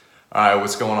All right,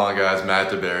 what's going on, guys?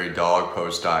 Matt DeBerry,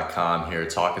 dogpost.com here,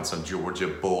 talking some Georgia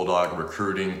Bulldog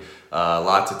recruiting. A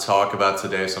lot to talk about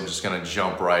today, so I'm just going to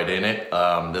jump right in it.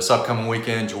 This upcoming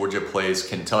weekend, Georgia plays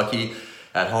Kentucky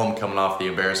at home, coming off the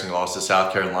embarrassing loss to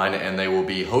South Carolina, and they will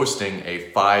be hosting a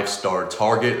five-star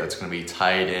target. That's going to be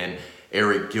tight end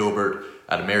Arik Gilbert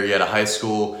out of Marietta High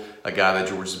School, a guy that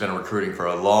Georgia's been recruiting for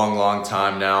a long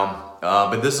time now.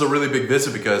 But this is a really big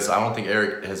visit because I don't think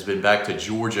Arik has been back to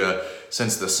Georgia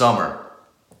since the summer.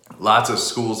 Lots of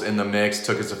schools in the mix.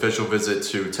 Took his official visit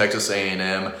to Texas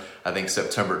A&M, I think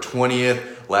September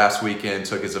 20th. Last weekend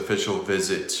took his official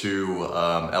visit to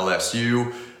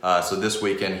LSU. So this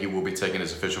weekend he will be taking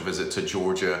his official visit to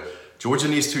Georgia. Georgia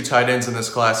needs two tight ends in this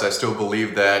class. I still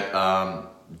believe that.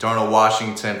 Darnell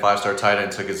Washington, five-star tight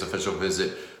end, took his official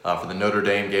visit for the Notre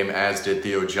Dame game, as did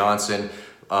Theo Johnson.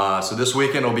 So this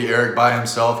weekend will be Arik by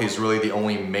himself. He's really the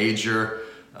only major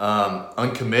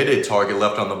uncommitted target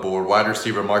left on the board. Wide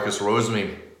receiver Marcus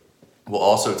Rosemy will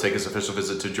also take his official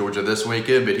visit to Georgia this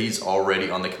weekend, but he's already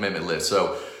on the commitment list.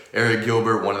 So Arik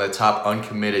Gilbert, one of the top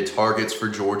uncommitted targets for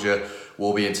Georgia,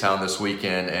 will be in town this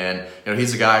weekend. And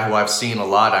he's a guy who I've seen a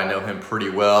lot. I know him pretty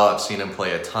well. I've seen him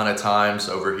play a ton of times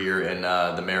over here in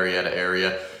the Marietta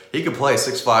area. He can play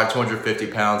 6'5", 250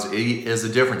 pounds. He is a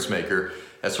difference maker.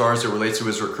 As far as it relates to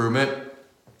his recruitment,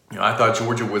 I thought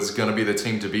Georgia was going to be the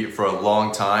team to beat for a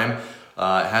long time.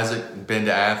 Hasn't been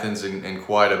to Athens in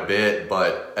quite a bit,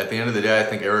 but at the end of the day, I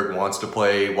think Arik wants to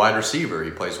play wide receiver.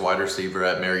 He plays wide receiver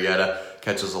at Marietta,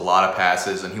 catches a lot of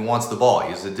passes, and he wants the ball.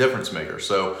 He's a difference maker.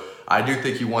 So I do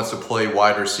think he wants to play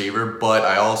wide receiver, but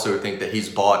I also think that he's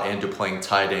bought into playing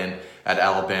tight end at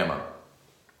Alabama.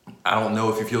 I don't know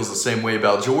if he feels the same way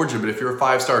about Georgia, but if you're a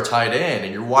five-star tight end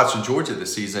and you're watching Georgia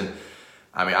this season,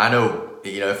 I know,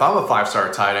 if I'm a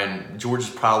five-star tight end, Georgia's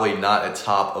probably not at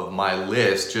top of my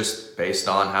list just based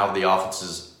on how the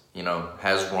offense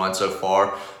has run so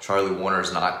far. Charlie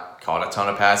Warner's not caught a ton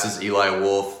of passes. Eli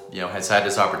Wolf, has had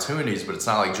his opportunities, but it's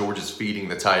not like Georgia's feeding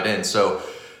the tight end. So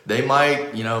they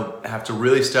might, have to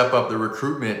really step up the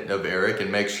recruitment of Arik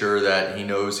and make sure that he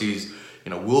knows he's,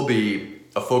 will be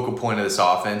a focal point of this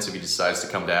offense if he decides to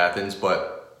come to Athens.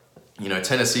 But,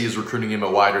 Tennessee is recruiting him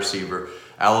a wide receiver.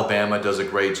 Alabama does a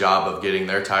great job of getting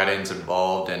their tight ends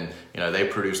involved, and they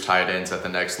produce tight ends at the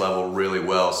next level really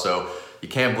well. So you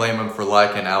can't blame him for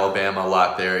liking Alabama a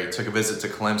lot there. He took a visit to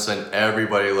Clemson.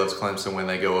 Everybody loves Clemson when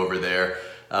they go over there.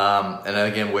 And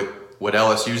then again, with what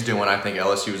LSU's doing, I think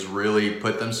LSU's really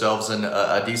put themselves in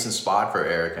a decent spot for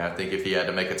Arik. And I think if he had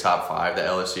to make a top five, the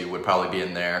LSU would probably be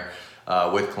in there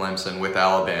with Clemson, with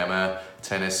Alabama,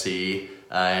 Tennessee,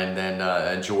 and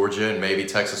then Georgia, and maybe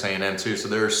Texas A&M too. So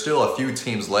there are still a few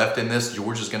teams left in this.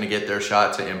 Georgia's going to get their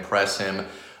shot to impress him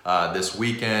this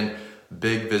weekend.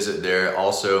 Big visit there.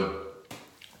 Also,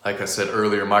 like I said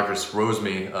earlier, Marcus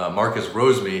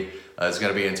Rosemy is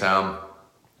going to be in town.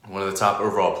 One of the top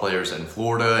overall players in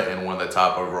Florida and one of the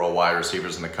top overall wide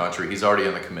receivers in the country. He's already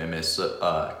on the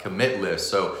commit list.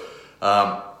 So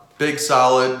big,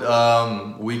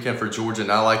 solid weekend for Georgia.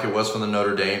 Not like it was from the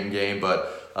Notre Dame game,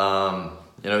 but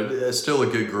it's still a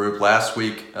good group. Last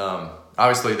week,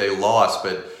 obviously they lost,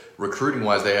 but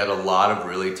recruiting-wise, they had a lot of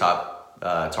really top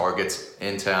targets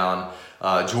in town.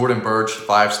 Jordan Burch,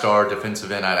 five-star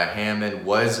defensive end out of Hammond,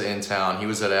 was in town. He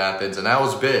was at Athens, and that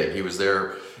was big. He was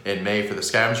there in May for the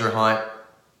scavenger hunt,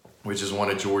 which is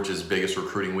one of Georgia's biggest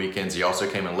recruiting weekends. He also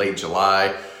came in late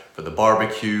July for the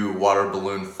barbecue, water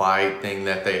balloon fight thing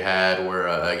that they had, where,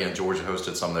 again, Georgia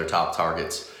hosted some of their top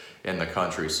targets in the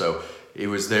country. So he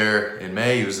was there in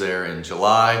May, he was there in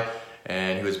July,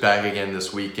 and he was back again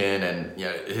this weekend. And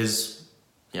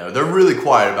they're really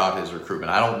quiet about his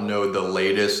recruitment. I don't know the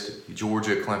latest.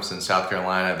 Georgia, Clemson, South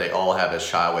Carolina, they all have a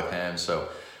shot with him. So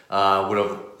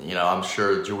I'm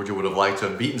sure Georgia would have liked to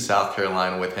have beaten South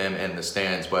Carolina with him in the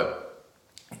stands, but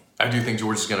I do think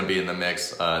Georgia's going to be in the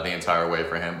mix the entire way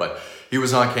for him. But he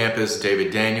was on campus.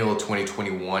 David Daniel,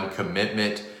 2021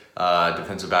 commitment,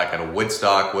 defensive back out of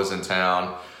Woodstock, was in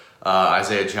town.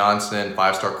 Isaiah Johnson,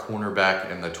 five-star cornerback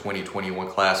in the 2021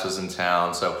 class, was in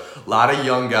town. So a lot of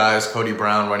young guys. Cody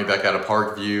Brown, running back out of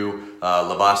Parkview.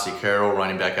 Lavasi Carroll,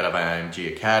 running back out of IMG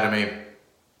Academy.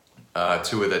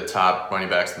 Two of the top running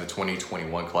backs in the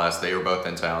 2021 class. They were both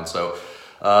in town. So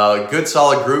good,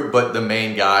 solid group, but the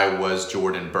main guy was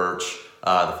Jordan Burch,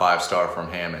 the five-star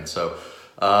from Hammond. So,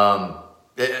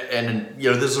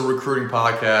 this is a recruiting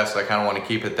podcast. I kind of want to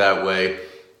keep it that way.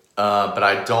 But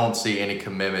I don't see any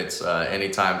commitments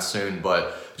anytime soon.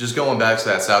 But just going back to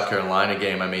that South Carolina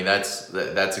game, that's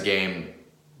a game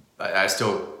I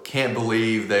still can't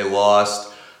believe they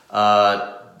lost.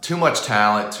 Too much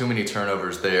talent, too many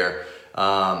turnovers there.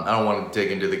 I don't want to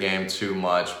dig into the game too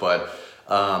much, but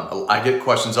I get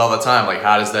questions all the time, like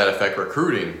how does that affect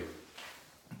recruiting?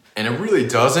 And it really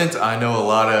doesn't. I know a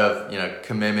lot of,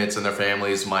 commitments and their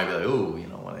families might be like, ooh,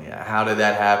 how did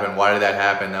that happen? Why did that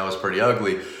happen? That was pretty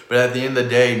ugly. But at the end of the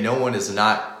day, no one is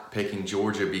not picking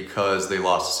Georgia because they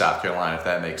lost to South Carolina, if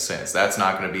that makes sense. That's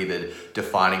not going to be the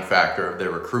defining factor of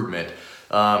their recruitment.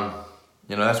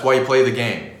 That's why you play the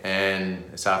game.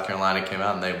 And South Carolina came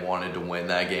out and they wanted to win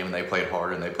that game, and they played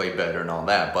harder and they played better and all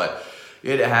that. But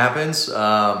it happens.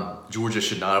 Georgia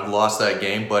should not have lost that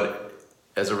game. But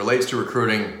as it relates to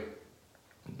recruiting,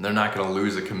 they're not going to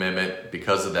lose a commitment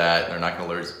because of that. They're not going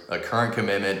to lose a current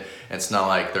commitment. And it's not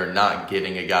like they're not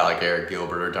getting a guy like Eric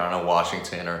Gilbert or Darnell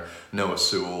Washington or Noah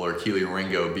Sewell or Keely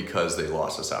Ringo because they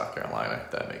lost to South Carolina,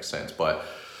 if that makes sense. But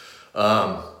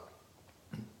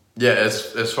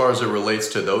as far as it relates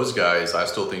to those guys, I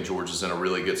still think Georgia's in a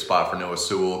really good spot for Noah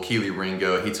Sewell. Keely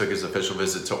Ringo, he took his official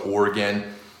visit to Oregon.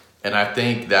 And I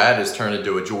think that has turned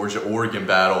into a Georgia-Oregon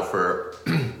battle for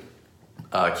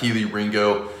Keely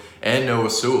Ringo and Noah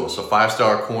Sewell. So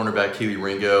 5-star cornerback Keely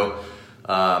Ringo.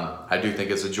 I do think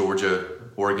it's a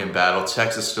Georgia-Oregon battle.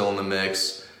 Texas still in the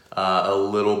mix a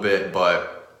little bit,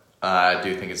 but I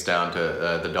do think it's down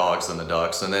to the Dogs and the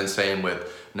Ducks. And then same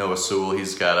with Noah Sewell.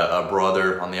 He's got a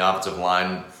brother on the offensive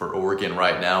line for Oregon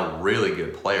right now. Really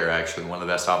good player, actually. One of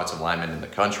the best offensive linemen in the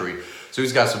country. So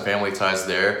he's got some family ties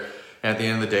there. And at the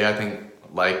end of the day, I think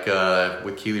like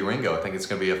with Keely Ringo, I think it's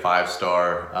going to be a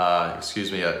 5-star,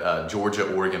 a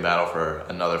Georgia-Oregon battle for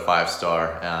another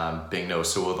 5-star, being Noah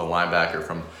Sewell, the linebacker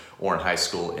from Warren High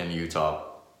School in Utah.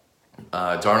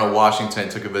 Darnell Washington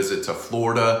took a visit to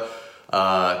Florida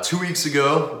 2 weeks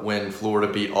ago when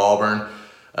Florida beat Auburn.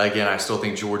 Again, I still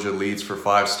think Georgia leads for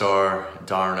 5-star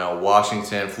Darnell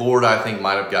Washington. Florida, I think,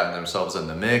 might have gotten themselves in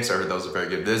the mix. I heard that was a very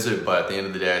good visit, but at the end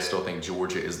of the day, I still think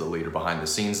Georgia is the leader behind the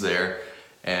scenes there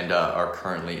and are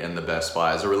currently in the best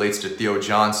spot. As it relates to Theo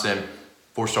Johnson,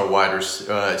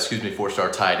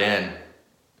 4-star tight end,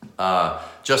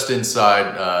 just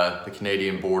inside the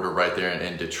Canadian border right there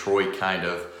in Detroit, kind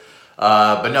of.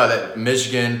 But no, that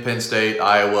Michigan, Penn State,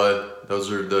 Iowa,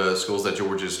 those are the schools that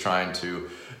Georgia is trying to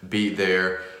beat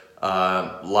there.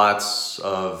 Lots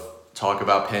of talk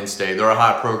about Penn State. They're a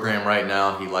hot program right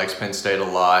now. He likes Penn State a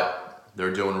lot.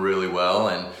 They're doing really well.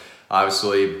 And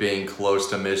obviously being close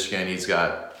to Michigan, he's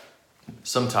got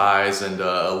some ties and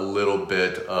a little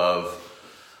bit of,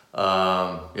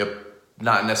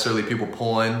 not necessarily people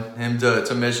pulling him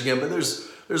to Michigan, but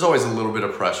there's always a little bit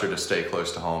of pressure to stay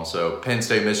close to home. So Penn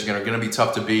State, Michigan are going to be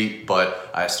tough to beat, but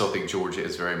I still think Georgia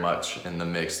is very much in the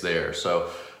mix there.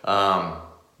 So,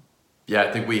 I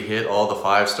think we hit all the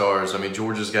 5-stars. I mean,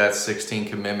 Georgia's got 16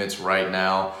 commitments right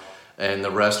now, and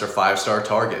the rest are 5-star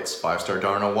targets. 5-star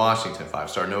Darnell Washington,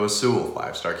 5-star Noah Sewell,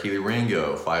 5-star Keely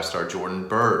Ringo, 5-star Jordan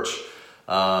Birch,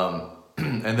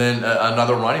 and then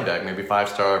another running back, maybe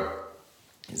 5-star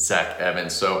Zach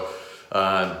Evans. So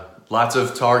lots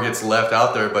of targets left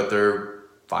out there, but they're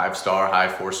 5-star, high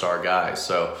 4-star guys.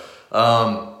 So,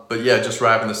 just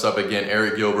wrapping this up again,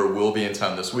 Eric Gilbert will be in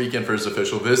town this weekend for his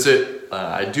official visit.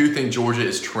 I do think Georgia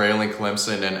is trailing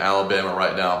Clemson and Alabama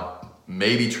right now,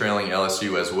 maybe trailing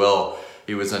LSU as well.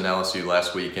 He was in LSU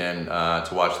last weekend to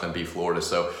watch them beat Florida.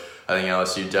 So I think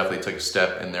LSU definitely took a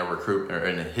step in their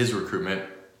his recruitment.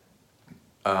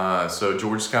 So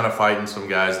Georgia's kind of fighting some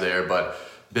guys there, but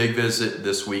big visit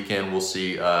this weekend. We'll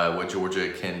see what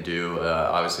Georgia can do.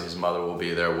 Obviously, his mother will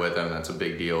be there with him. That's a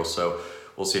big deal. So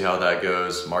we'll see how that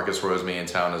goes. Marcus Rosemy in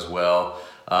town as well.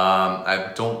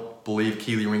 I don't believe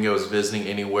Keely Ringo is visiting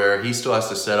anywhere. He still has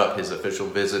to set up his official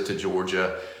visit to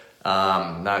Georgia.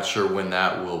 Not sure when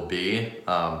that will be,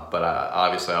 but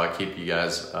obviously I'll keep you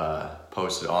guys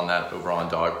posted on that over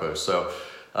on Dog Post. So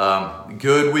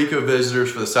good week of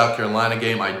visitors for the South Carolina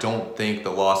game. I don't think the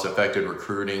loss affected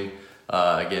recruiting.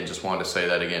 Again, just wanted to say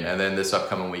that again. And then this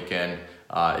upcoming weekend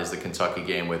is the Kentucky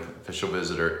game with official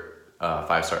visitor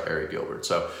 5-star Eric Gilbert.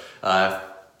 So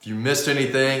if you missed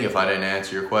anything, if I didn't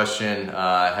answer your question,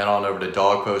 head on over to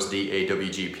DawgPost,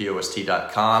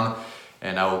 DAWGPOST.com,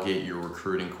 and I will get your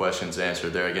recruiting questions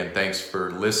answered there. Again, thanks for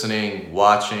listening,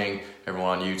 watching,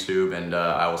 everyone on YouTube, and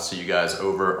I will see you guys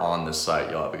over on the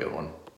site. Y'all have a good one.